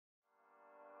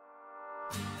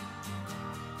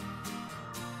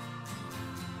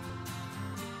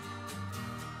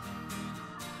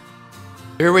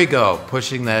Here we go,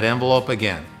 pushing that envelope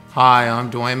again. Hi, I'm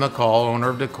Dwayne McCall, owner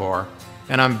of DEKOR,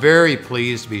 and I'm very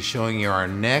pleased to be showing you our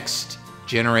next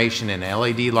generation in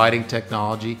LED lighting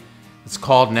technology. It's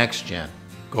called NexGen,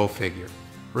 go figure.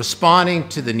 Responding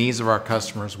to the needs of our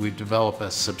customers, we've developed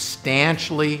a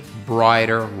substantially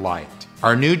brighter light.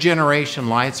 Our new generation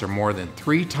lights are more than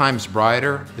 3 times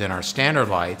brighter than our standard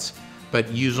lights,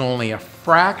 but use only a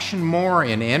fraction more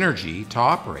in energy to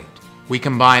operate. We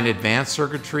combine advanced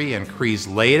circuitry and CREE's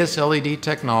latest LED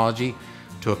technology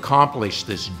to accomplish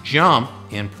this jump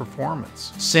in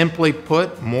performance. Simply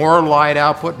put, more light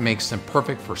output makes them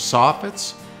perfect for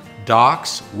soffits,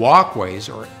 docks, walkways,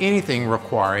 or anything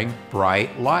requiring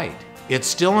bright light. It's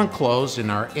still enclosed in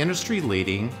our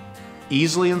industry-leading,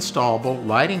 easily installable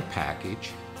lighting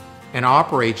package and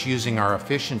operates using our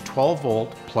efficient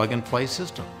 12-volt plug-and-play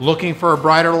system. Looking for a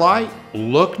brighter light?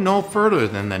 Look no further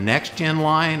than the NexGen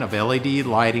line of LED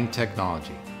lighting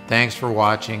technology. Thanks for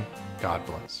watching. God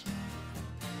bless.